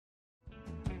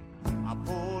I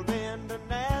pulled into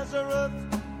Nazareth,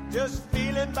 just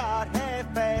feeling about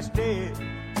half-past dead.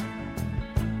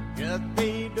 Just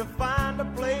need to find a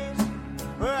place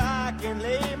where I can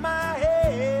lay my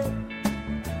head.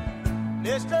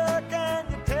 Mister, can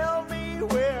you tell me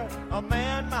where a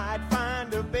man might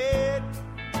find a bed?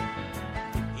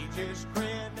 He just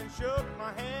grinned and shook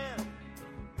my hand.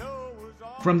 No, it was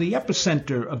all From the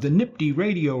epicenter of the Nifty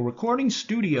Radio recording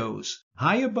studios,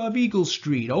 high above Eagle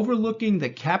Street, overlooking the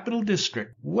Capital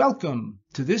District, welcome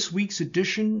to this week's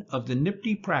edition of the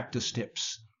Nifty Practice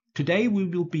Tips. Today we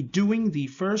will be doing the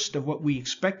first of what we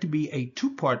expect to be a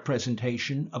two-part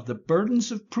presentation of the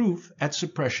burdens of proof at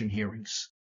suppression hearings.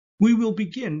 We will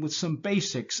begin with some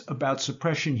basics about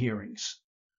suppression hearings.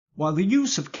 While the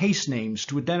use of case names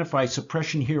to identify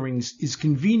suppression hearings is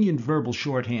convenient verbal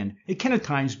shorthand, it can at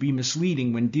times be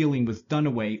misleading when dealing with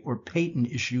Dunaway or Payton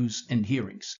issues and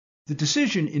hearings. The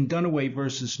decision in Dunaway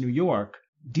v. New York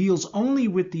deals only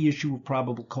with the issue of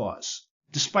probable cause.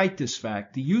 Despite this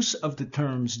fact, the use of the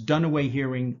terms Dunaway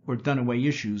hearing or Dunaway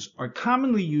issues are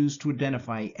commonly used to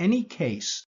identify any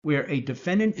case where a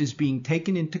defendant is being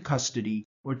taken into custody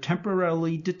or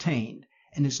temporarily detained,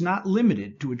 and is not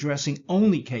limited to addressing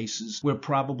only cases where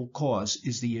probable cause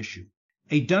is the issue.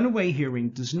 A Dunaway hearing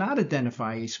does not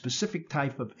identify a specific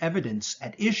type of evidence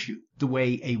at issue the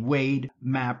way a Wade,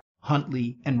 Mapp,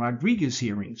 Huntley, and Rodriguez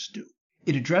hearings do.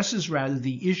 It addresses rather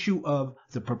the issue of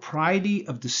the propriety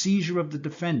of the seizure of the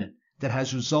defendant that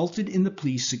has resulted in the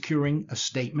police securing a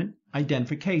statement,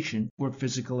 identification, or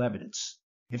physical evidence.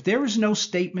 If there is no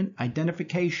statement,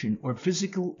 identification, or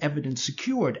physical evidence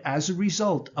secured as a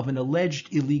result of an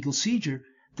alleged illegal seizure,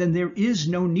 then there is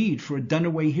no need for a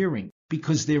Dunaway hearing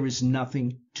because there is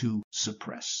nothing to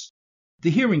suppress. The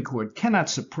hearing court cannot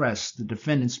suppress the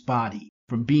defendant's body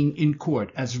from being in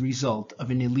court as a result of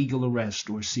an illegal arrest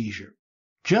or seizure.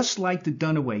 Just like the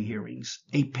Dunaway hearings,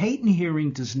 a Payton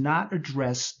hearing does not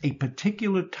address a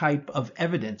particular type of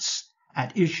evidence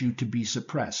at issue to be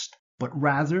suppressed, but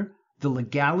rather the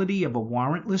legality of a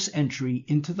warrantless entry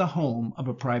into the home of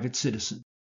a private citizen.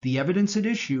 The evidence at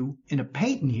issue in a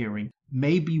Payton hearing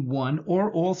may be one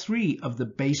or all three of the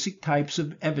basic types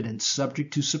of evidence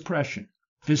subject to suppression: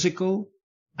 physical,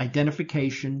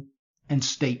 identification, and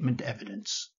statement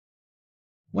evidence.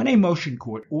 When a motion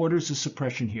court orders a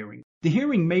suppression hearing, the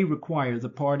hearing may require the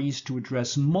parties to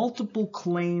address multiple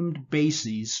claimed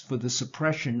bases for the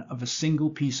suppression of a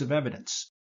single piece of evidence.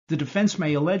 The defense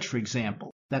may allege, for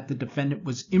example, that the defendant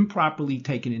was improperly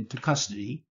taken into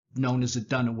custody, known as a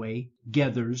Dunaway,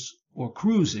 Gethers, or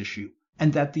Cruz issue,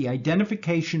 and that the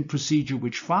identification procedure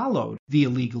which followed the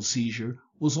illegal seizure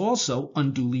was also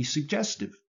unduly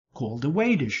suggestive, called a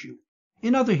Wade issue.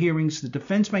 In other hearings, the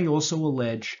defense may also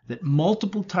allege that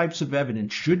multiple types of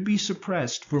evidence should be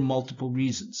suppressed for multiple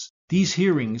reasons. These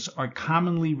hearings are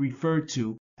commonly referred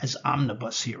to as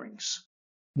omnibus hearings.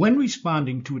 When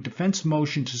responding to a defense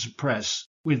motion to suppress,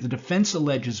 where the defense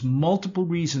alleges multiple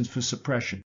reasons for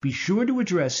suppression, be sure to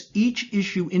address each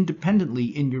issue independently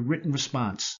in your written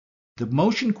response. The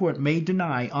motion court may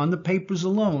deny on the papers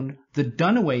alone the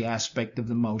Dunaway aspect of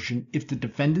the motion if the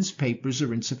defendant's papers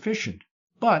are insufficient,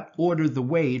 but order the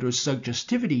Wade or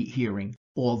suggestivity hearing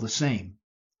all the same.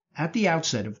 At the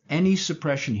outset of any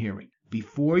suppression hearing,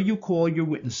 before you call your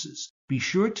witnesses, be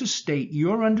sure to state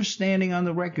your understanding on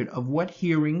the record of what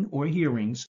hearing or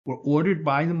hearings were ordered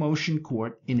by the motion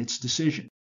court in its decision.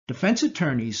 Defense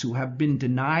attorneys who have been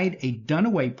denied a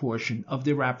Dunaway portion of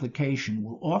their application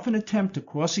will often attempt to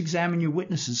cross-examine your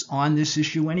witnesses on this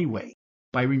issue anyway.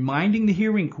 By reminding the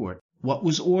hearing court what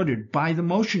was ordered by the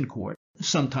motion court,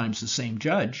 sometimes the same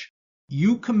judge,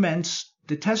 you commence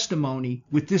the testimony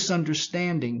with this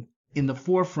understanding in the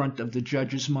forefront of the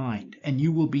judge's mind, and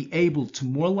you will be able to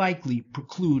more likely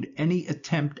preclude any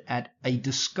attempt at a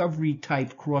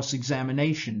discovery-type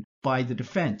cross-examination by the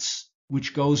defense,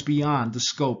 which goes beyond the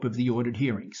scope of the ordered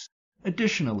hearings.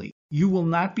 Additionally, you will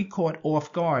not be caught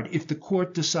off guard if the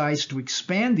court decides to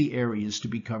expand the areas to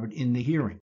be covered in the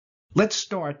hearing. Let's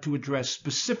start to address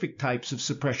specific types of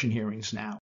suppression hearings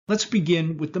now. Let's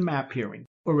begin with the Mapp hearing,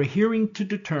 or a hearing to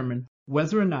determine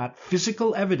whether or not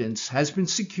physical evidence has been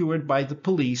secured by the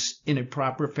police in a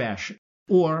proper fashion,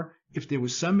 or if there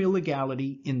was some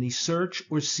illegality in the search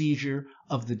or seizure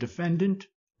of the defendant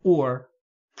or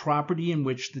property in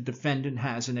which the defendant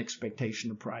has an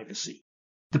expectation of privacy.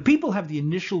 The people have the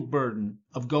initial burden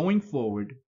of going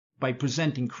forward by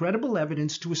presenting credible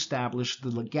evidence to establish the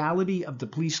legality of the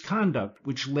police conduct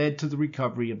which led to the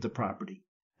recovery of the property.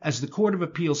 As the Court of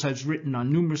Appeals has written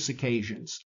on numerous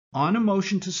occasions, on a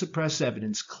motion to suppress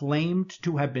evidence claimed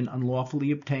to have been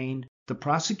unlawfully obtained, the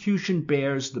prosecution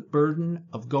bears the burden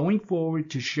of going forward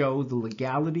to show the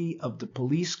legality of the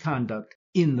police conduct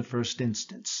in the first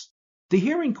instance. The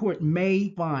hearing court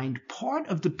may find part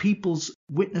of the people's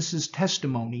witnesses'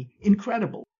 testimony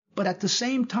incredible, but at the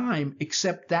same time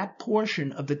accept that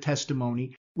portion of the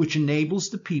testimony which enables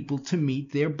the people to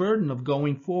meet their burden of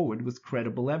going forward with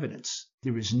credible evidence.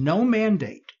 There is no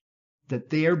mandate that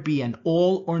there be an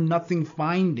all-or-nothing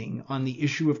finding on the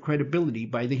issue of credibility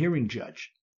by the hearing judge.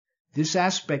 This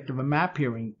aspect of a map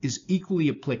hearing is equally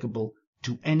applicable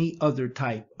to any other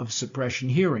type of suppression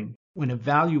hearing when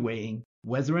evaluating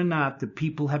whether or not the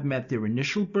people have met their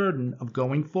initial burden of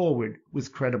going forward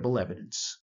with credible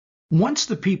evidence. Once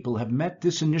the people have met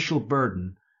this initial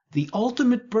burden, the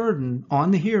ultimate burden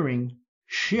on the hearing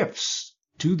shifts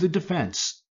to the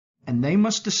defense, and they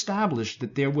must establish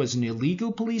that there was an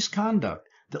illegal police conduct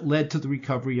that led to the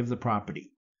recovery of the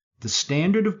property. The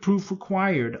standard of proof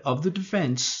required of the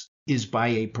defense is by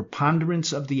a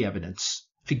preponderance of the evidence,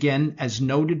 again as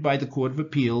noted by the Court of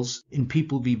Appeals in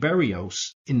People v.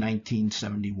 Berrios in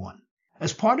 1971.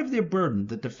 As part of their burden,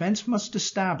 the defense must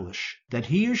establish that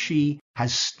he or she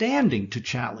has standing to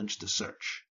challenge the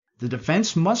search. The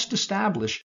defense must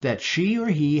establish that she or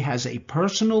he has a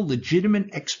personal, legitimate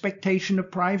expectation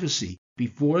of privacy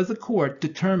before the court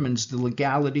determines the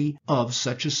legality of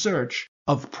such a search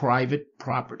of private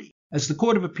property. As the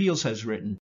Court of Appeals has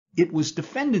written, it was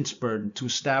defendant's burden to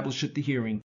establish at the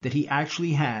hearing that he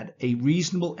actually had a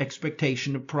reasonable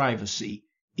expectation of privacy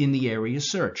in the area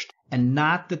searched, and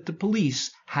not that the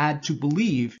police had to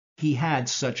believe he had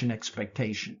such an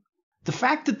expectation. The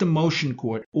fact that the motion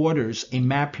court orders a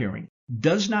map hearing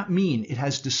does not mean it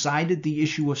has decided the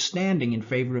issue of standing in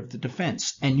favor of the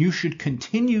defense, and you should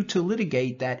continue to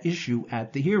litigate that issue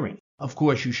at the hearing. Of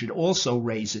course, you should also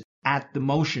raise it at the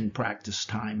motion practice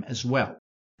time as well.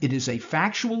 It is a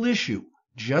factual issue,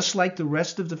 just like the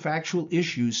rest of the factual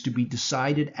issues to be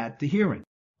decided at the hearing,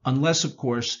 unless, of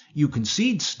course, you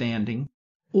concede standing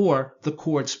or the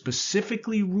court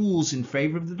specifically rules in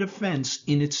favor of the defense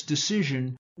in its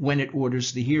decision when it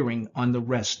orders the hearing on the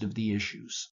rest of the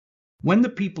issues. When the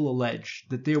people allege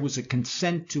that there was a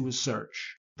consent to a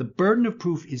search, the burden of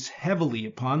proof is heavily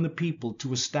upon the people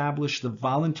to establish the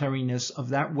voluntariness of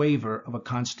that waiver of a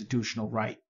constitutional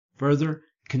right. Further,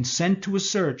 consent to a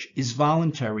search is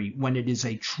voluntary when it is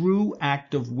a true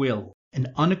act of will,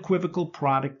 an unequivocal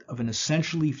product of an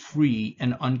essentially free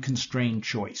and unconstrained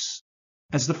choice.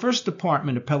 As the First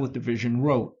Department Appellate Division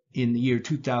wrote in the year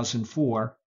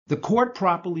 2004, the court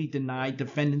properly denied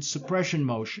defendant's suppression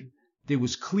motion. There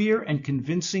was clear and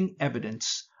convincing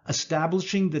evidence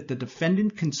establishing that the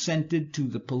defendant consented to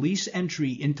the police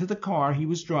entry into the car he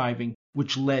was driving,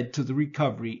 which led to the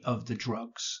recovery of the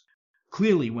drugs.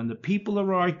 Clearly, when the people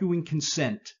are arguing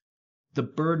consent, the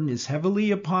burden is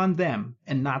heavily upon them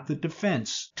and not the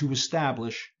defense to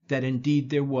establish that indeed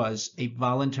there was a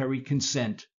voluntary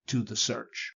consent to the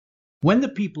search. When the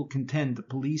people contend the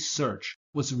police search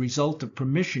was a result of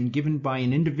permission given by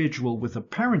an individual with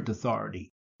apparent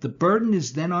authority, the burden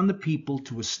is then on the people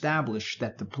to establish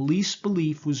that the police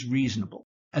belief was reasonable.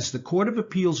 As the Court of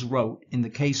Appeals wrote in the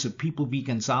case of People v.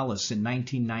 Gonzalez in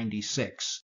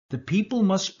 1996, the people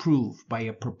must prove by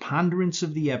a preponderance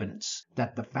of the evidence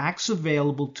that the facts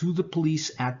available to the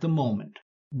police at the moment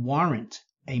warrant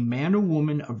a man or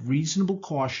woman of reasonable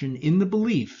caution in the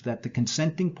belief that the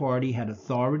consenting party had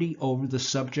authority over the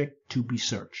subject to be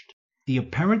searched. The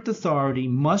apparent authority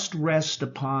must rest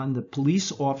upon the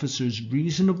police officer's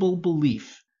reasonable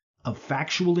belief of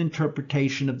factual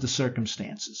interpretation of the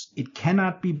circumstances. It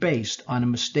cannot be based on a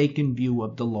mistaken view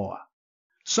of the law.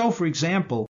 So, for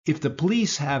example, if the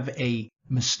police have a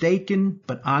mistaken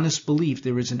but honest belief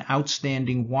there is an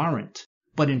outstanding warrant,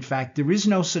 but in fact there is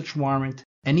no such warrant,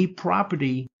 any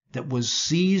property that was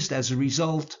seized as a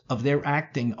result of their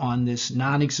acting on this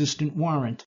non-existent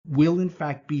warrant will in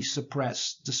fact be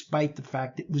suppressed, despite the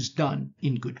fact it was done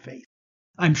in good faith.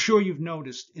 I'm sure you've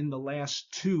noticed in the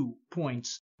last 2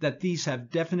 points that these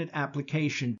have definite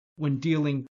application when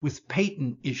dealing with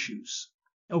patent issues.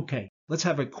 Okay, let's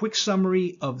have a quick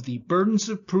summary of the burdens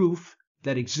of proof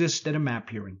that exist at a map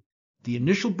hearing. The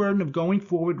initial burden of going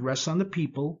forward rests on the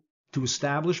people to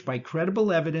establish by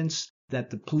credible evidence that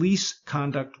the police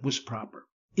conduct was proper.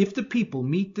 If the people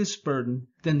meet this burden,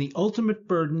 then the ultimate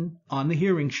burden on the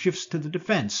hearing shifts to the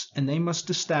defense, and they must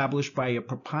establish by a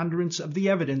preponderance of the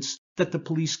evidence that the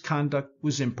police conduct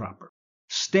was improper.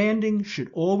 Standing should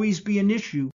always be an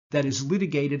issue that is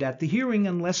litigated at the hearing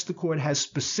unless the court has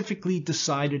specifically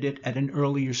decided it at an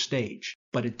earlier stage.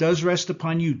 But it does rest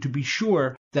upon you to be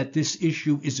sure that this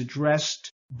issue is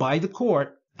addressed by the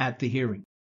court at the hearing.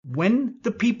 When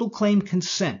the people claim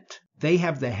consent, they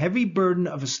have the heavy burden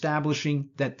of establishing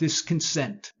that this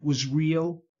consent was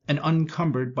real and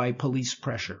unencumbered by police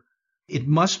pressure. It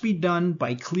must be done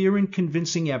by clear and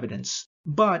convincing evidence,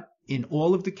 but in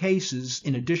all of the cases,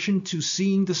 in addition to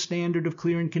seeing the standard of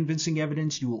clear and convincing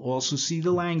evidence, you will also see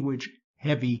the language,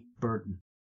 heavy burden.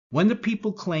 When the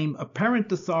people claim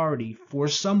apparent authority for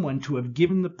someone to have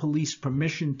given the police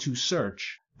permission to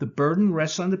search, the burden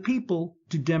rests on the people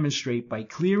to demonstrate by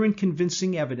clear and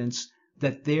convincing evidence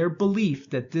that their belief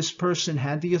that this person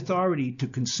had the authority to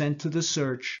consent to the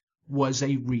search was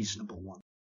a reasonable one.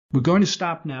 We're going to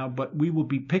stop now, but we will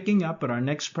be picking up at our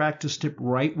next practice tip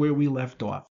right where we left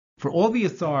off. For all the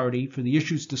authority for the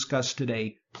issues discussed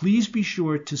today, please be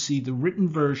sure to see the written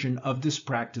version of this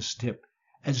practice tip,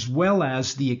 as well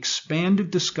as the expanded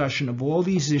discussion of all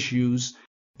these issues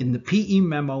in the PE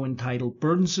memo entitled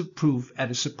Burdens of Proof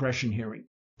at a Suppression Hearing.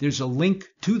 There's a link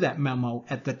to that memo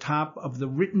at the top of the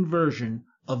written version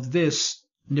of this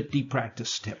NIPTY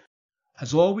practice tip.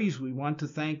 As always, we want to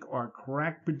thank our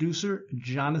crack producer,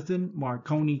 Jonathan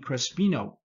Marconi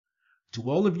Crespino. To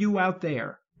all of you out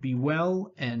there, be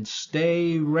well and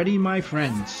stay ready, my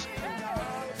friends.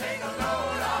 Take a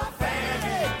load off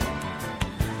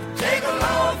Fanny. Take a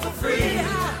load for free.